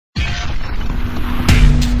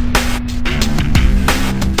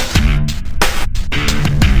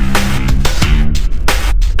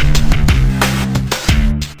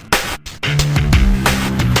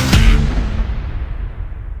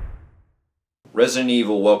Resident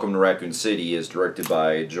Evil Welcome to Raccoon City is directed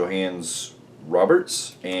by Johannes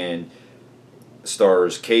Roberts and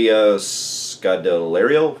stars Kaya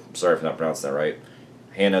Scodelario, sorry if I'm not pronouncing that right,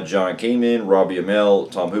 Hannah John Kamen, Robbie Amell,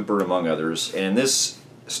 Tom Hooper, among others. And in this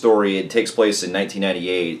story, it takes place in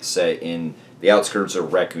 1998, set in the outskirts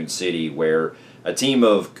of Raccoon City, where a team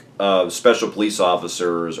of special police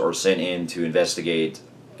officers are sent in to investigate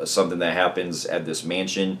something that happens at this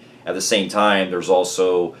mansion. At the same time, there's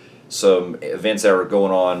also some events that are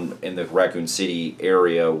going on in the Raccoon City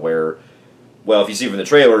area where, well, if you see from the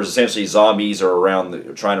trailers, essentially zombies are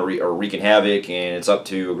around trying to wreaking havoc, and it's up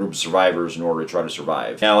to a group of survivors in order to try to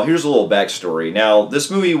survive. Now, here's a little backstory. Now, this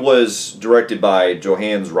movie was directed by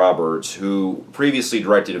Johannes Roberts, who previously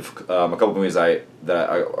directed a couple movies a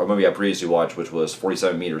movie I previously watched, which was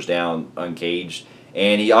 47 Meters Down, Uncaged,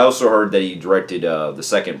 and I also heard that he directed the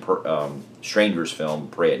second Strangers film,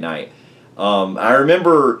 Pray at Night. I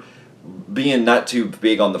remember being not too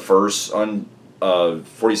big on the first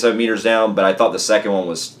 47 Meters Down, but I thought the second one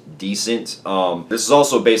was decent. This is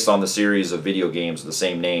also based on the series of video games of the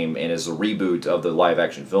same name and is a reboot of the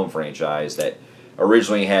live-action film franchise that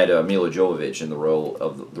originally had Mila Jovovich in the role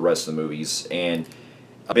of the rest of the movies. And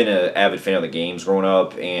I've been an avid fan of the games growing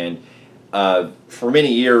up, and for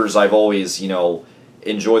many years I've always,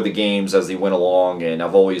 enjoyed the games as they went along, and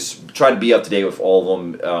I've always tried to be up to date with all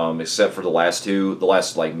of them except for the last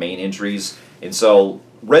main entries. And so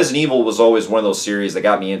Resident Evil was always one of those series that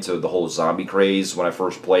got me into the whole zombie craze when I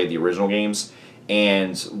first played the original games.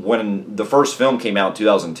 And when the first film came out in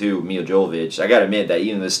 2002, Mila Jovovich, I gotta admit that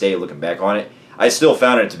even to this day, looking back on it, I still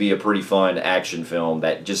found it to be a pretty fun action film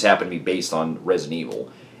that just happened to be based on Resident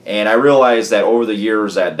Evil. And I realized that over the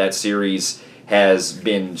years that series has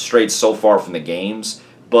been strayed so far from the games,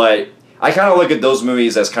 but I kind of look at those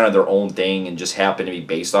movies as kind of their own thing and just happen to be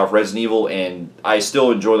based off Resident Evil, and I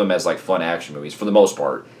still enjoy them as like fun action movies for the most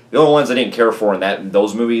part. The only ones I didn't care for in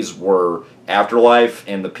those movies were Afterlife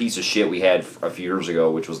and the piece of shit we had a few years ago,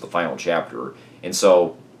 which was the final chapter. And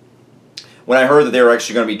so when I heard that they were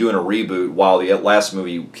actually going to be doing a reboot while the last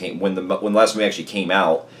movie when the last movie actually came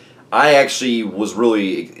out, I actually was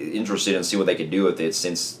really interested in see what they could do with it,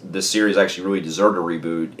 since the series actually really deserved a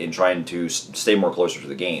reboot in trying to stay more closer to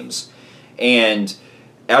the games. And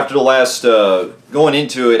after the last, going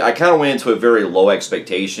into it, I kind of went into it very low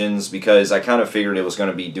expectations, because I kind of figured it was going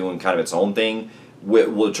to be doing kind of its own thing,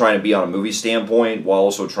 with trying to be on a movie standpoint, while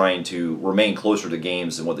also trying to remain closer to the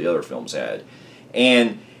games than what the other films had.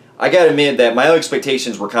 And I gotta admit that my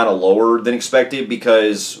expectations were kind of lower than expected,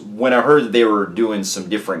 because when I heard that they were doing some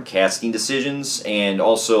different casting decisions and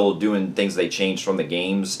also doing things they changed from the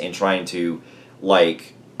games and trying to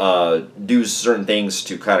do certain things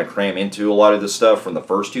to kind of cram into a lot of the stuff from the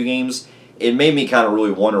first two games, it made me kind of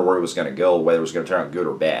really wonder where it was going to go, whether it was going to turn out good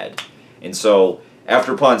or bad. And so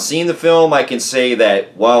upon seeing the film, I can say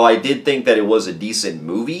that while I did think that it was a decent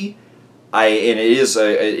movie, it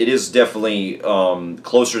is definitely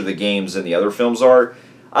closer to the games than the other films are.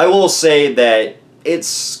 I will say that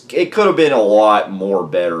it could have been a lot more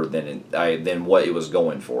better than what it was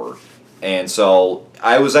going for. And so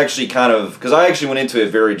I was actually because I actually went into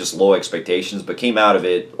it very just low expectations, but came out of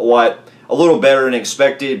it a little better than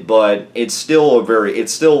expected. But it's still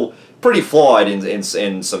pretty flawed in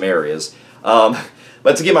some areas.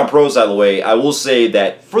 But to get my pros out of the way, I will say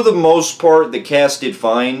that for the most part, the cast did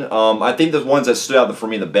fine. I think the ones that stood out for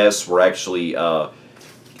me the best were actually the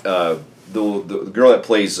girl that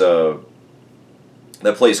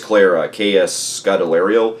plays Claire, K.S.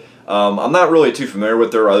 Scodelario. I'm not really too familiar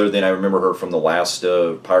with her, other than I remember her from the last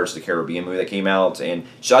Pirates of the Caribbean movie that came out, and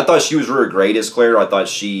I thought she was really great as Claire. I thought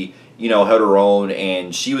she, held her own,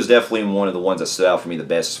 and she was definitely one of the ones that stood out for me the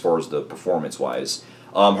best as far as the performance-wise.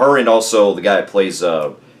 Her and also the guy that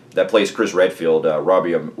plays Chris Redfield,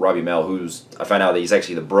 Robbie Amell, who's, I found out that he's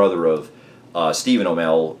actually the brother of Stephen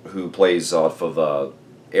Amell, who plays off of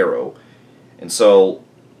Arrow, and so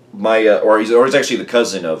he's actually the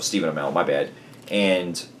cousin of Stephen Amell. My bad.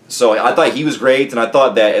 And so I thought he was great, and I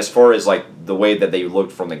thought that as far as the way that they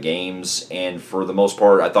looked from the games, and for the most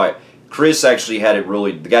part, I thought Chris actually had it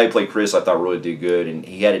really. The guy who played Chris, I thought, really did good, and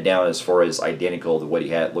he had it down as far as identical to what he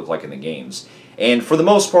looked like in the games. And for the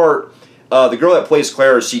most part, the girl that plays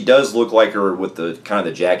Claire, she does look like her with the kind of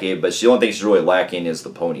the jacket, but the only thing she's really lacking is the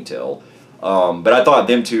ponytail. But I thought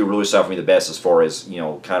them two really stood for me the best as far as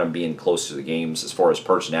kind of being close to the games, as far as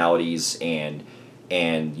personalities and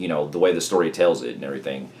the way the story tells it and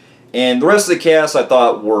everything. And the rest of the cast I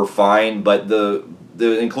thought were fine, but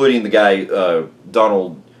including the guy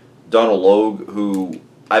Donald Logue, who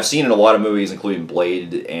I've seen in a lot of movies, including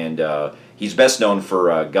Blade, and he's best known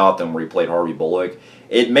for Gotham, where he played Harvey Bullock.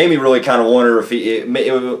 it made me really kind of wonder if it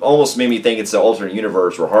almost made me think it's an alternate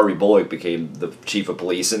universe where Harvey Bullock became the chief of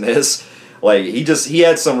police in this. Like he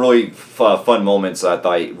had some really fun moments that I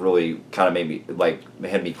thought really kind of made me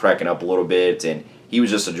had me cracking up a little bit, and he was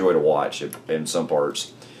just a joy to watch in some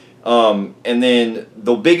parts. And then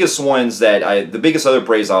the biggest ones the biggest other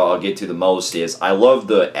praise I'll get to the most is I love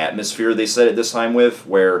the atmosphere they set it this time with,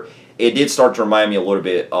 where it did start to remind me a little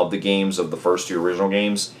bit of the games of the first two original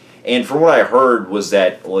games. And from what I heard was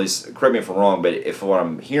that, well, at least, correct me if I'm wrong, but if what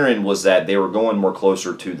I'm hearing was that they were going more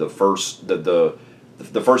closer to the first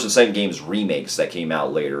and second games remakes that came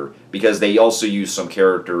out later, because they also used some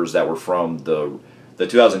characters that were from the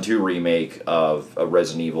 2002 remake of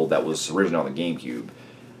Resident Evil that was originally on the GameCube.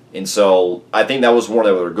 And so I think that was more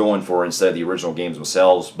that they were going for instead of the original games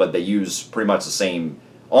themselves, but they use pretty much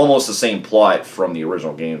almost the same plot from the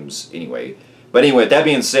original games anyway. But anyway, that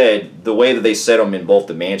being said, the way that they set them in both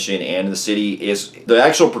the mansion and the city is the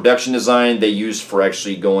actual production design they used for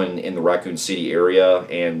actually going in the Raccoon City area,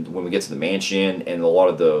 and when we get to the mansion and a lot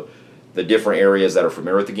of the different areas that are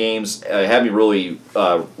familiar with the games, had me really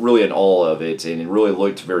in awe of it, and it really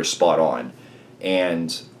looked very spot on.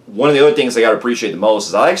 And one of the other things I got to appreciate the most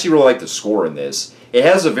is I actually really like the score in this. It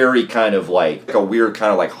has a very kind of like a weird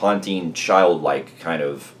kind of like haunting, childlike kind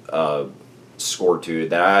of score to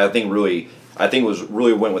it that I think really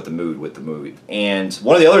went with the mood with the movie. And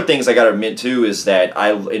one of the other things I got to admit too is that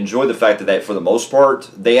I enjoy the fact that for the most part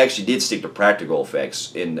they actually did stick to practical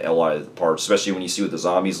effects in a lot of the parts, especially when you see what the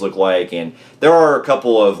zombies look like. And there are a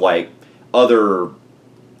couple of like other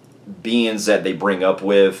beings that they bring up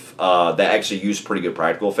with that actually use pretty good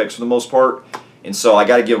practical effects for the most part. And so I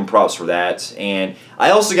got to give them props for that. And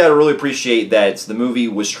I also got to really appreciate that the movie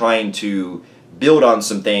was trying to build on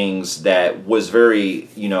some things that was very,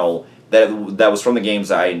 that was from the games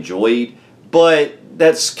that I enjoyed. But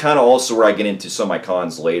that's kind of also where I get into some of my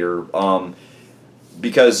cons later.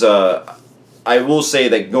 Because I will say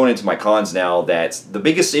that going into my cons now, that the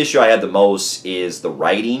biggest issue I had the most is the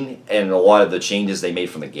writing and a lot of the changes they made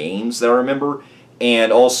from the games that I remember.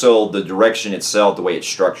 And also the direction itself, the way it's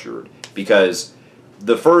structured. Because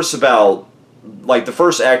the first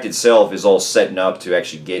act itself is all setting up to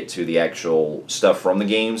actually get to the actual stuff from the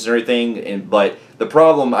games and everything. But the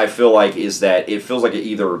problem I feel like is that it feels like it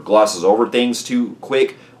either glosses over things too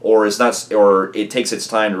quick, or it takes its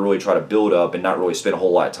time to really try to build up and not really spend a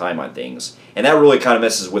whole lot of time on things. And that really kind of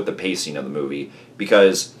messes with the pacing of the movie,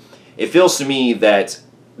 because it feels to me that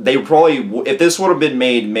they probably, if this would have been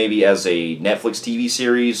made maybe as a Netflix TV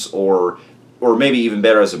series or maybe even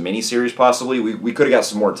better as a miniseries possibly, we could have got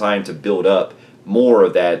some more time to build up more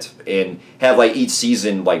of that and have like each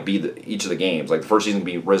season like be each of the games. Like the first season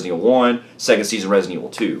be Resident Evil 1, second season Resident Evil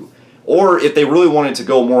 2. Or if they really wanted to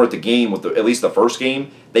go more with the game, with at least the first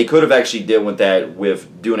game, they could have actually did with that,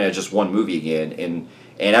 with doing it as just one movie again,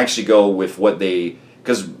 and actually go with what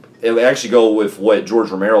because it would actually go with what George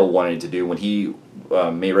Romero wanted to do when he,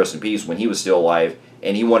 may rest in peace, when he was still alive,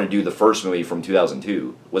 and he wanted to do the first movie from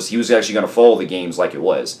 2002. He was actually going to follow the games like it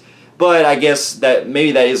was. But I guess that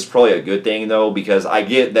maybe that is probably a good thing though, because I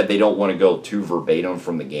get that they don't want to go too verbatim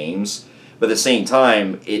from the games. But at the same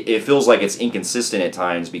time, it feels like it's inconsistent at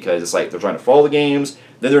times, because it's like they're trying to follow the games,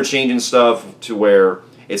 then they're changing stuff to where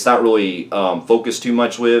it's not really focused too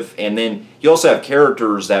much with. And then you also have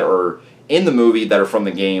characters that are in the movie that are from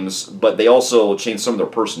the games, but they also change some of their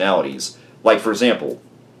personalities. Like, for example,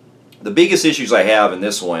 the biggest issues I have in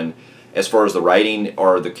this one, as far as the writing,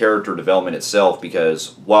 are the character development itself,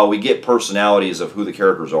 because while we get personalities of who the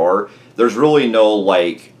characters are, there's really no,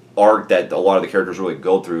 like, arc that a lot of the characters really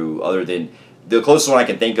go through, other than the closest one I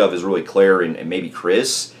can think of is really Claire and maybe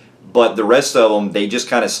Chris. But the rest of them, they just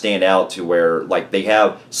kind of stand out to where, like, they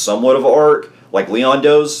have somewhat of an arc, like Leon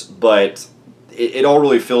does, but it all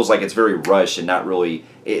really feels like it's very rushed and not really,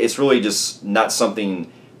 it's really just not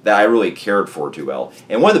something that I really cared for too well.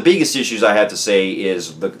 And one of the biggest issues I have to say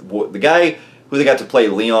is the guy who they got to play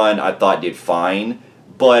Leon, I thought did fine,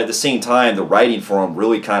 but at the same time, the writing for him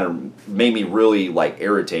really kind of made me really like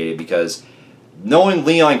irritated, because knowing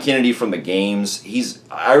Leon Kennedy from the games,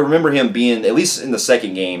 I remember him being, at least in the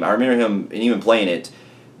second game, I remember him, and even playing it,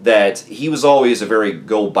 that he was always a very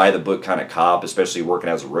go-by-the-book kind of cop, especially working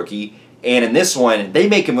as a rookie. And in this one, they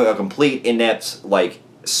make him a complete inept, like,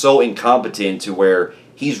 so incompetent to where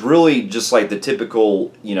he's really just like the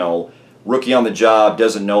typical, rookie on the job,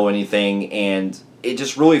 doesn't know anything, and it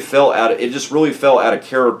just really fell out of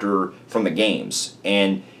character from the games.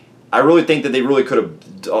 And I really think that they really could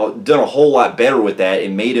have done a whole lot better with that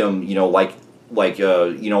and made him,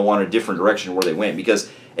 want a different direction where they went.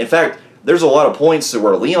 Because, in fact, there's a lot of points to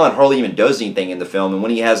where Leon hardly even does anything in the film, and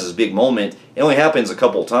when he has his big moment, it only happens a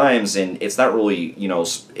couple times, and it's not really, you know,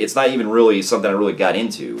 it's not even really something I really got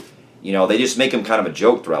into. You know, they just make him kind of a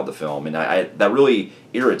joke throughout the film, and that really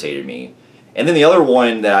irritated me. And then the other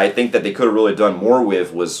one that I think that they could have really done more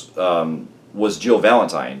with was Jill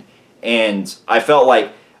Valentine, and I felt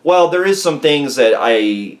like, well, there is some things that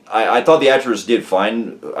I thought the actress did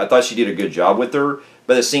fine. I thought she did a good job with her,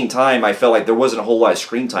 but at the same time, I felt like there wasn't a whole lot of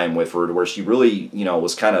screen time with her, to where she really, you know,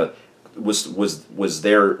 was kind of was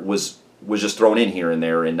just thrown in here and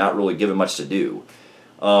there and not really given much to do.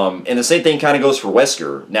 And the same thing kind of goes for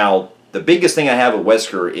Wesker. Now, the biggest thing I have with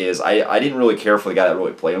Wesker is I didn't really care for the guy that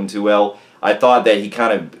really played him too well. I thought that he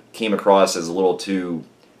kind of came across as a little too,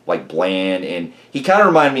 like, bland, and he kind of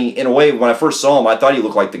reminded me, in a way, when I first saw him, I thought he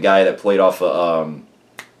looked like the guy that played off The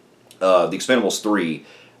Expendables 3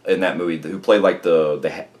 in that movie, who played like I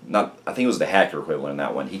think it was the hacker equivalent in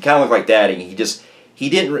that one. He kind of looked like that, and he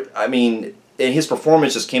didn't, I mean, and his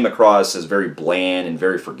performance just came across as very bland and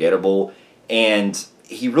very forgettable, and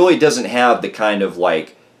he really doesn't have the kind of,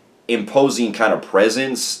 like, imposing kind of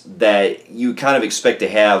presence that you kind of expect to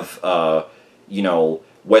have, you know,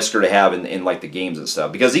 Wesker to have in like the games and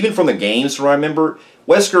stuff. Because even from the games, from what I remember,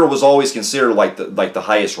 Wesker was always considered like the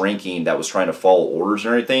highest ranking that was trying to follow orders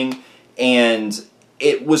and everything. And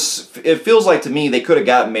it feels like to me they could have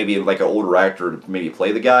gotten maybe like an older actor to maybe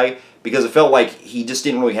play the guy, because it felt like he just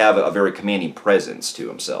didn't really have a very commanding presence to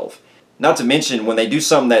himself. Not to mention, when they do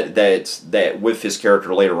something that with his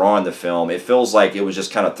character later on in the film, it feels like it was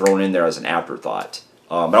just kind of thrown in there as an afterthought.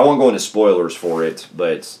 But I won't go into spoilers for it,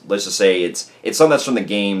 but let's just say it's something that's from the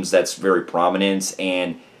games that's very prominent,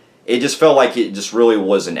 and it just felt like it just really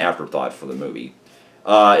was an afterthought for the movie.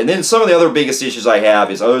 And then some of the other biggest issues I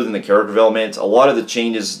have is, other than the character development, a lot of the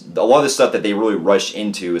changes, a lot of the stuff that they really rush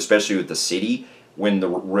into, especially with the city, when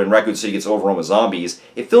Raccoon City gets overrun with zombies,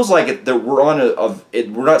 it feels like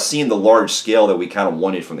we're not seeing the large scale that we kind of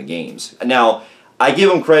wanted from the games. Now, I give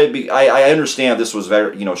them credit. I understand this was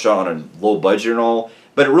very, you know, shot on a low budget and all,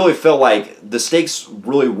 but it really felt like the stakes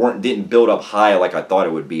really didn't build up high like I thought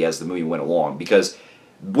it would be as the movie went along. Because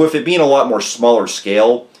with it being a lot more smaller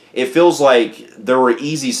scale, it feels like there were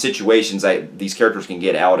easy situations that these characters can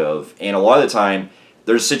get out of, and a lot of the time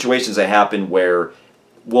there's situations that happen where,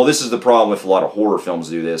 well, this is the problem with a lot of horror films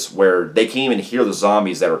do this, where they can't even hear the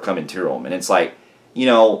zombies that are coming to them. And it's like, you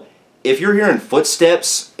know, if you're hearing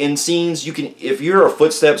footsteps in scenes, you can, if you're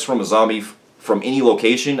footsteps from a zombie from any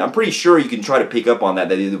location, I'm pretty sure you can try to pick up on that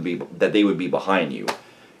they would be behind you.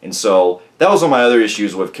 And so that was one of my other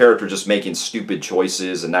issues with characters just making stupid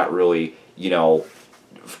choices and not really, you know,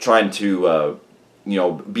 trying to, you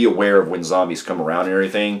know, be aware of when zombies come around and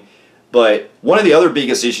everything. But one of the other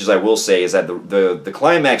biggest issues I will say is that the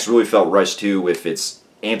climax really felt rushed too, with its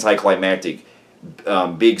anticlimactic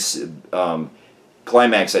big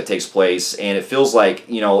climax that takes place, and it feels like,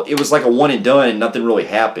 you know, it was like a one and done and nothing really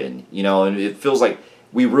happened, you know, and it feels like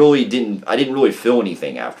I didn't really feel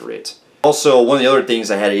anything after it. Also, one of the other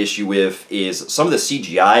things I had an issue with is some of the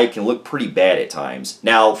CGI can look pretty bad at times.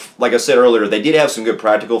 Now, like I said earlier, they did have some good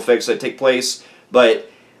practical effects that take place,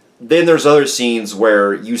 but then there's other scenes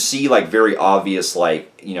where you see like very obvious,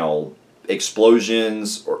 like, you know,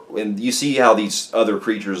 explosions, and you see how these other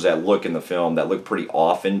creatures that look in the film that look pretty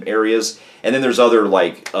off in areas, and then there's other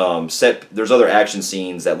like there's other action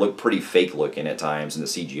scenes that look pretty fake looking at times in the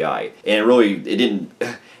CGI, and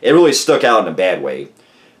it really stuck out in a bad way.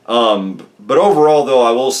 But overall, though,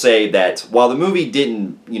 I will say that while the movie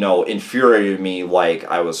didn't, you know, infuriate me like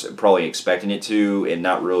I was probably expecting it to, and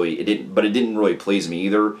it didn't really please me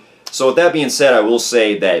either. So with that being said, I will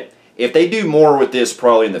say that if they do more with this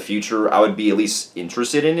probably in the future, I would be at least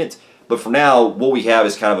interested in it. But for now, what we have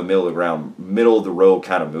is kind of a middle of the road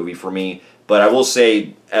kind of movie for me. But I will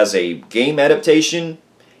say, as a game adaptation,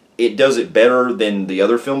 it does it better than the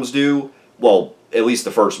other films do. Well, at least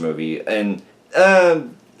the first movie. And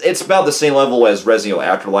it's about the same level as Resident Evil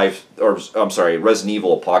Afterlife, or I'm sorry, Resident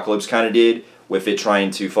Evil Apocalypse kind of did, with it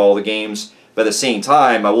trying to follow the games. But at the same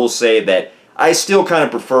time, I will say that I still kind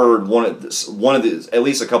of preferred one of the, at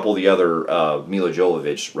least a couple of the other Mila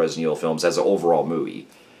Jovovich Resident Evil films as an overall movie.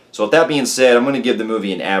 So with that being said, I'm going to give the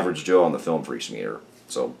movie an average Joe on the Film Phreeks meter.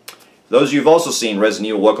 So for those of you who've also seen Resident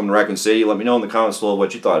Evil Welcome to Raccoon City, let me know in the comments below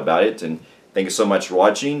what you thought about it. And thank you so much for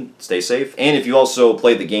watching. Stay safe. And if you also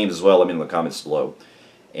played the games as well, let me know in the comments below.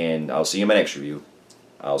 And I'll see you in my next review.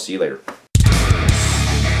 I'll see you later.